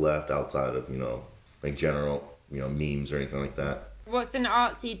history of the left outside of, like general, memes or anything like that. What's an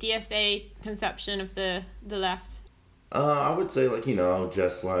artsy DSA conception of the left? I would say like,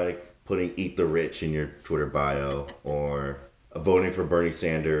 just like putting "eat the rich" in your Twitter bio, or voting for Bernie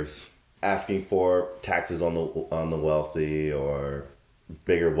Sanders, asking for taxes on the wealthy, or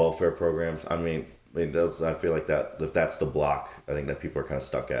bigger welfare programs. I mean, I feel like that if that's the block, I think that people are kind of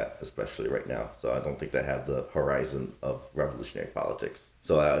stuck at, especially right now. So I don't think they have the horizon of revolutionary politics.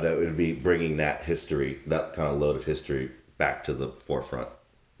 So that would be bringing that history, that kind of load of history, back to the forefront,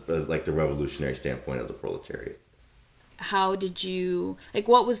 like the revolutionary standpoint of the proletariat. How did you, like,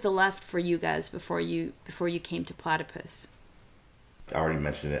 what was the left for you guys before you came to Platypus? I already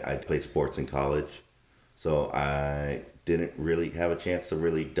mentioned it. I played sports in college, so I didn't really have a chance to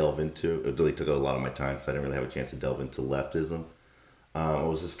really delve into. It really took a lot of my time, so I didn't really have a chance to delve into leftism. I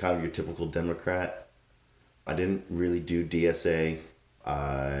was just kind of your typical Democrat. I didn't really do DSA.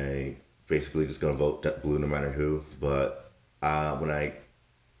 I basically just gonna vote blue no matter who. But when I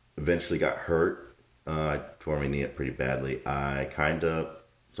eventually got hurt, I tore my knee up pretty badly. I kind of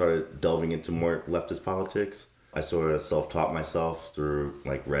started delving into more leftist politics. I sort of self-taught myself through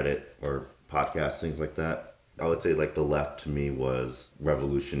like Reddit or podcasts, things like that. I would say like the left to me was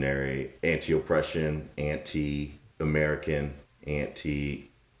revolutionary, anti-oppression, anti-American, anti-rich,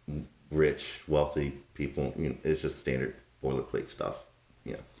 wealthy people. You know, it's just standard boilerplate stuff.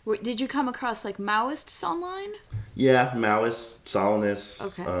 Yeah. Did you come across like Maoists online? Yeah, Maoists, Stalinists,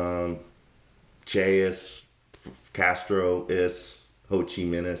 okay. Che-ists, Castro-ists, Ho Chi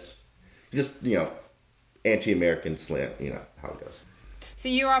Minh-ists. Just, you know, anti-American slant, you know, how it goes. So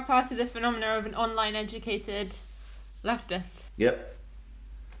you are part of the phenomena of an online educated leftist? Yep.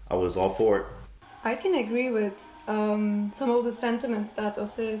 I was all for it. I can agree with some of the sentiments that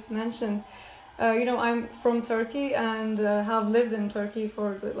Osiris mentioned. You know, I'm from Turkey and have lived in Turkey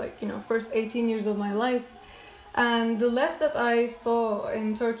for the first 18 years of my life. And the left that I saw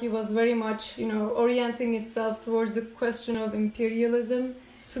in Turkey was very much, you know, orienting itself towards the question of imperialism.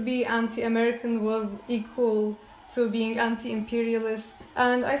 To be anti-American was equal to being anti-imperialist.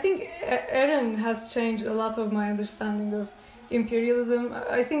 And I think Eren has changed a lot of my understanding of imperialism.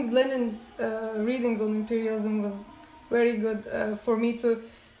 I think Lenin's readings on imperialism was very good for me to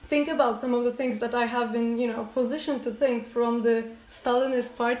think about some of the things that I have been, you know, positioned to think from the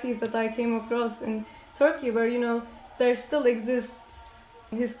Stalinist parties that I came across in Turkey, where, you know, there still exists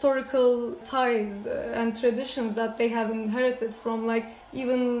historical ties and traditions that they have inherited from, like,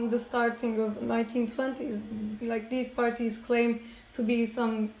 even the starting of 1920s. Like, these parties claim to be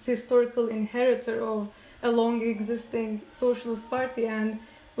some historical inheritor of a long existing socialist party, and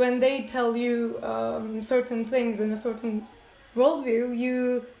when they tell you certain things in a certain worldview,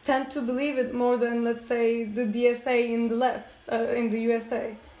 you tend to believe it more than, let's say, the DSA in the left, in the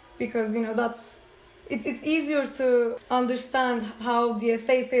USA, because, you know, it's easier to understand how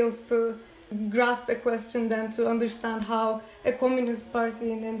DSA fails to grasp a question than to understand how a communist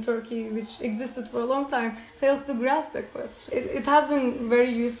party in Turkey, which existed for a long time, fails to grasp a question. It has been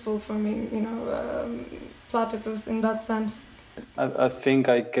very useful for me, you know, Platypus in that sense. I think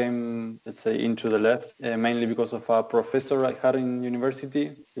I came, let's say, into the left mainly because of a professor I had in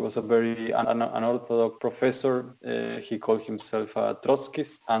university. He was a very unorthodox professor. He called himself a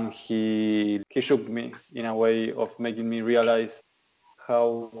Trotskyist, and he shook me in a way of making me realize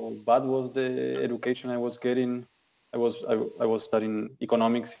how bad was the education I was getting. I was studying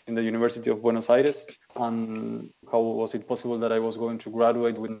economics in the University of Buenos Aires, and how was it possible that I was going to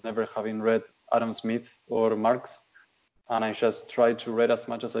graduate with never having read Adam Smith or Marx? And I just tried to read as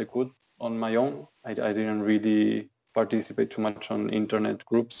much as I could on my own. I didn't really participate too much on internet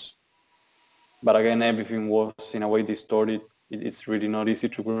groups. But again, everything was in a way distorted. It's really not easy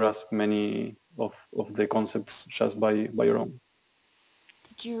to grasp many of the concepts just by your own.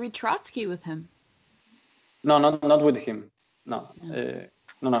 Did you read Trotsky with him? No, not with him. No.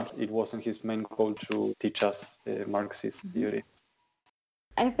 No, it wasn't his main goal to teach us Marxist theory.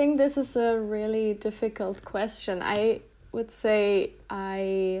 I think this is a really difficult question. I would say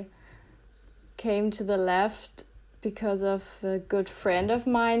I came to the left because of a good friend of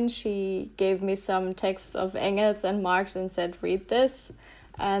mine. She gave me some texts of Engels and Marx and said, read this,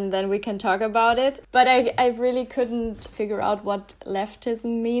 and then we can talk about it. But I really couldn't figure out what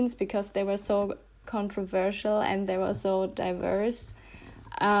leftism means because they were so controversial and they were so diverse.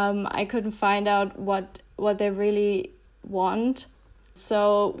 I couldn't find out what they really want.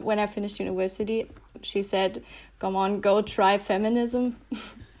 So when I finished university, she said, come on, go try feminism.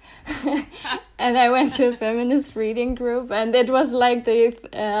 And I went to a feminist reading group, and it was like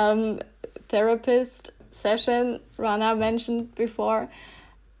the therapist session Rana mentioned before.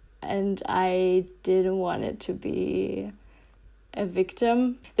 And I didn't want it to be a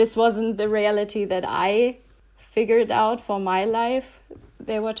victim. This wasn't the reality that I figured out for my life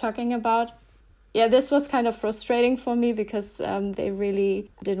they were talking about. Yeah, this was kind of frustrating for me because they really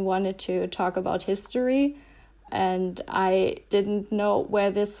didn't want it to talk about history, and I didn't know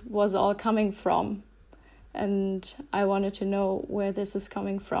where this was all coming from, and I wanted to know where this is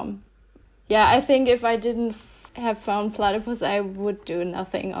coming from. Yeah, I think if I didn't have found Platypus, I would do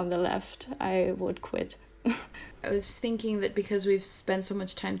nothing on the left. I would quit. I was thinking that because we've spent so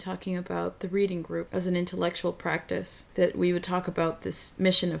much time talking about the reading group as an intellectual practice, that we would talk about this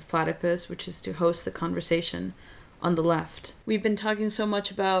mission of Platypus, which is to host the conversation on the left. We've been talking so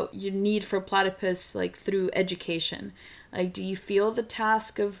much about your need for platypus, like through education. Like, do you feel the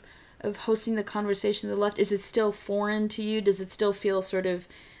task of hosting the conversation on the left, is it still foreign to you? Does it still feel sort of,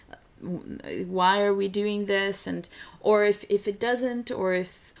 why are we doing this? And or if it doesn't, or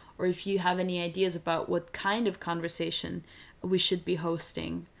if you have any ideas about what kind of conversation we should be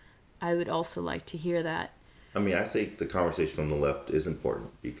hosting, I would also like to hear that. I mean, I think the conversation on the left is important,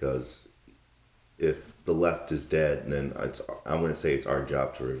 because if the left is dead, then I wouldn't say it's our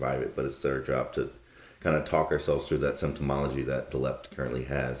job to revive it, but it's their job to kind of talk ourselves through that symptomology that the left currently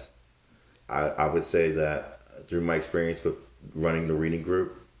has. I would say that through my experience with running the reading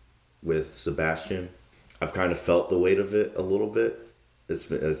group with Sebastian, I've kind of felt the weight of it a little bit.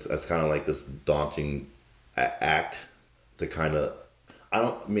 It's kind of like this daunting act to kind of,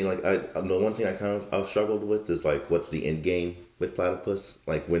 the one thing I've struggled with is like, what's the end game with Platypus?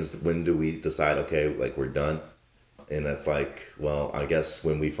 Like, when do we decide, okay, like we're done? And it's like, well, I guess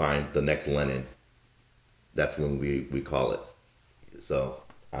when we find the next Lenin, that's when we call it. So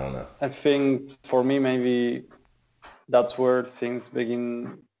I don't know. I think for me, maybe that's where things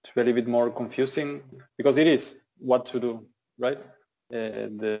begin to be a little bit more confusing, because it is what to do, right?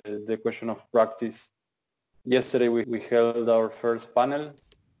 The question of practice. Yesterday we held our first panel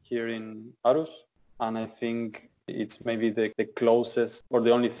here in Aarhus, and I think it's maybe the closest or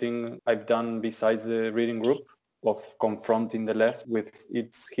the only thing I've done besides the reading group of confronting the left with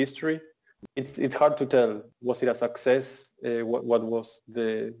its history. It's hard to tell. Was it a success? What was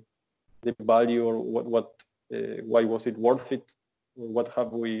the value, or why was it worth it? Or what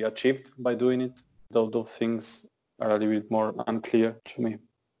have we achieved by doing it? Those things are a little bit more unclear to me.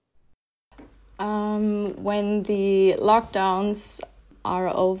 When the lockdowns are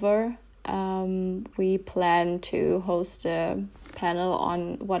over, we plan to host a panel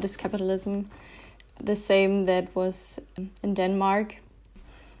on what is capitalism, the same that was in Denmark.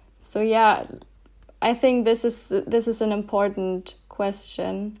 So yeah, I think this is an important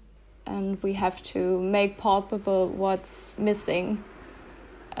question, and we have to make palpable what's missing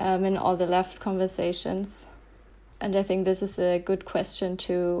in all the left conversations. And I think this is a good question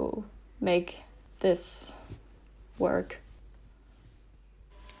to make this work.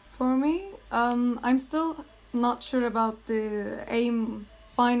 For me, I'm still not sure about the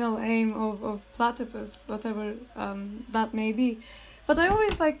final aim of Platypus, whatever that may be. But I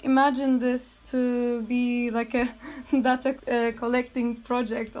always imagine this to be like a data collecting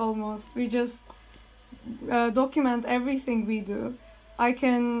project almost. We just document everything we do. I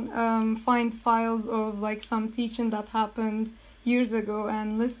can find files of some teaching that happened years ago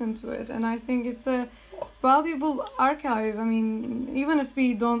and listen to it. And I think it's a valuable archive. I mean, even if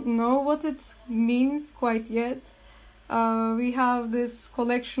we don't know what it means quite yet, we have this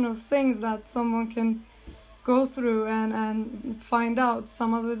collection of things that someone can go through and find out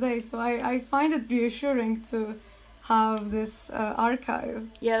some other day. So I find it reassuring to have this archive.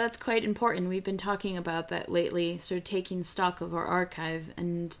 Yeah, that's quite important. We've been talking about that lately, sort of taking stock of our archive.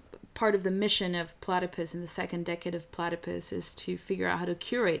 And part of the mission of Platypus in the second decade of Platypus is to figure out how to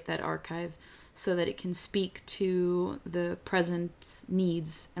curate that archive so that it can speak to the present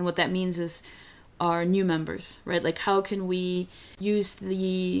needs. And what that means is our new members, right? Like, how can we use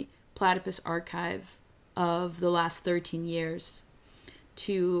the Platypus archive of the last 13 years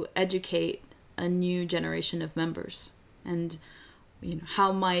to educate a new generation of members? And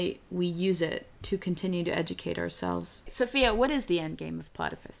how might we use it to continue to educate ourselves? Sophia, what is the end game of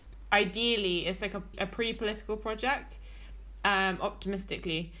Platypus? Ideally, it's like a pre-political project.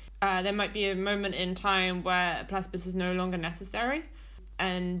 Optimistically, there might be a moment in time where Platypus is no longer necessary,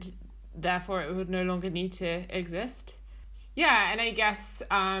 and therefore it would no longer need to exist. Yeah, and I guess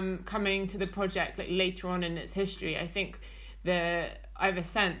coming to the project later on in its history, I think I have a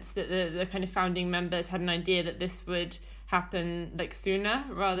sense that the kind of founding members had an idea that this would happen sooner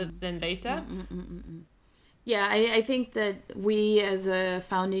rather than later. Yeah, I think that we as a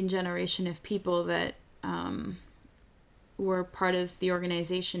founding generation of people that were part of the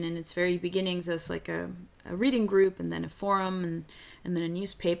organization in its very beginnings as a reading group and then a forum and then a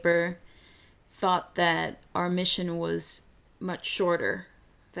newspaper, thought that our mission was much shorter,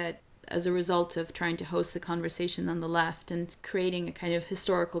 that as a result of trying to host the conversation on the left and creating a kind of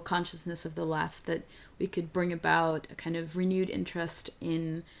historical consciousness of the left, that we could bring about a kind of renewed interest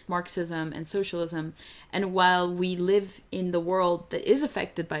in Marxism and socialism. And while we live in the world that is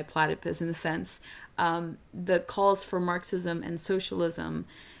affected by Platypus in a sense, the calls for Marxism and socialism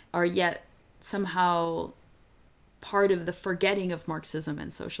are yet somehow part of the forgetting of Marxism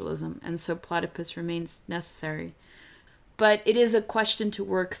and socialism. And so Platypus remains necessary. But it is a question to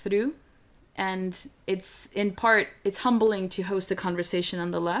work through. And it's in part, it's humbling to host a conversation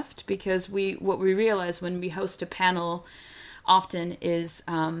on the left, because what we realize when we host a panel often is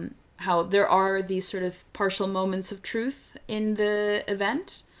how there are these sort of partial moments of truth in the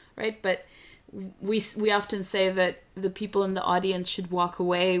event, right? But we often say that the people in the audience should walk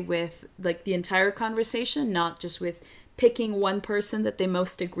away with like the entire conversation, not just with picking one person that they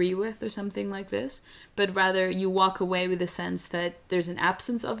most agree with or something like this, but rather you walk away with a sense that there's an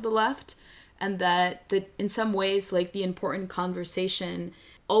absence of the left, and that in some ways, like, the important conversation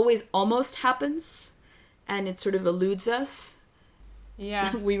always almost happens and it sort of eludes us.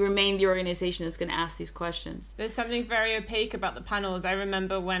 Yeah. We remain the organization that's going to ask these questions. There's something very opaque about the panels. I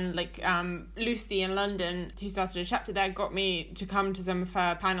remember when, like, Lucy in London, who started a chapter there, got me to come to some of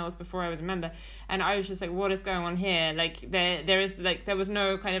her panels before I was a member, and I was just like, what is going on here? Like, there was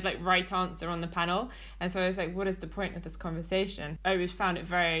no kind of, like, right answer on the panel, and so I was like, what is the point of this conversation? I always found it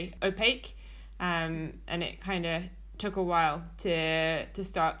very opaque, and it kind of took a while to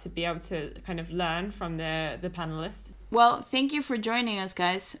start to be able to kind of learn from the panelists. Well, thank you for joining us,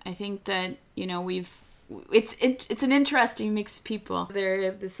 guys. I think that, you know, it's an interesting mix of people.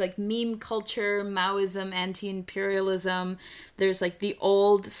 There's this like meme culture, Maoism, anti-imperialism. There's like the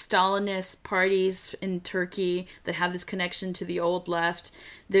old Stalinist parties in Turkey that have this connection to the old left.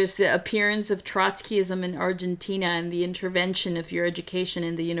 There's the appearance of Trotskyism in Argentina and the intervention of your education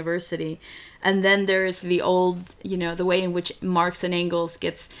in the university. And then there's the old, you know, the way in which Marx and Engels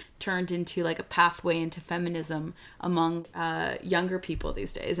gets turned into like a pathway into feminism among younger people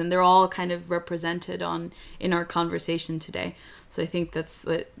these days, and they're all kind of represented in our conversation today. So I think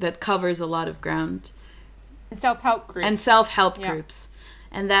that covers a lot of ground. Self-help groups,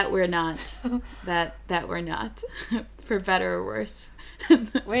 and that we're not that we're not for better or worse.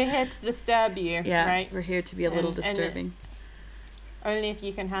 We're here to disturb you, yeah, right? We're here to be a little disturbing. Only if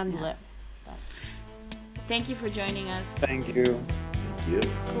you can handle it. Thank you for joining us. Thank you. Yeah.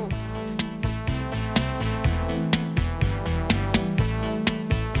 Cool.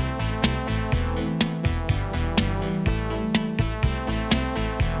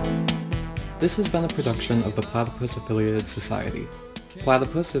 This has been a production of the Platypus Affiliated Society.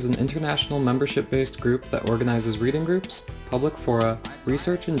 Platypus is an international membership-based group that organizes reading groups, public fora,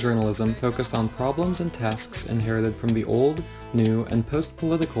 research and journalism focused on problems and tasks inherited from the old, new, and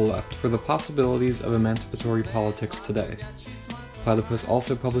post-political left for the possibilities of emancipatory politics today. Platypus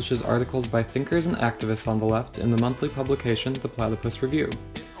also publishes articles by thinkers and activists on the left in the monthly publication The Platypus Review.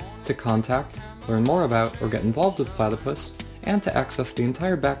 To contact, learn more about, or get involved with Platypus, and to access the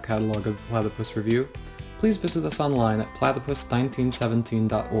entire back catalog of The Platypus Review, please visit us online at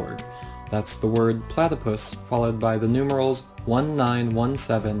platypus1917.org. That's the word platypus followed by the numerals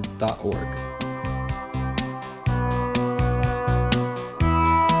 1917.org.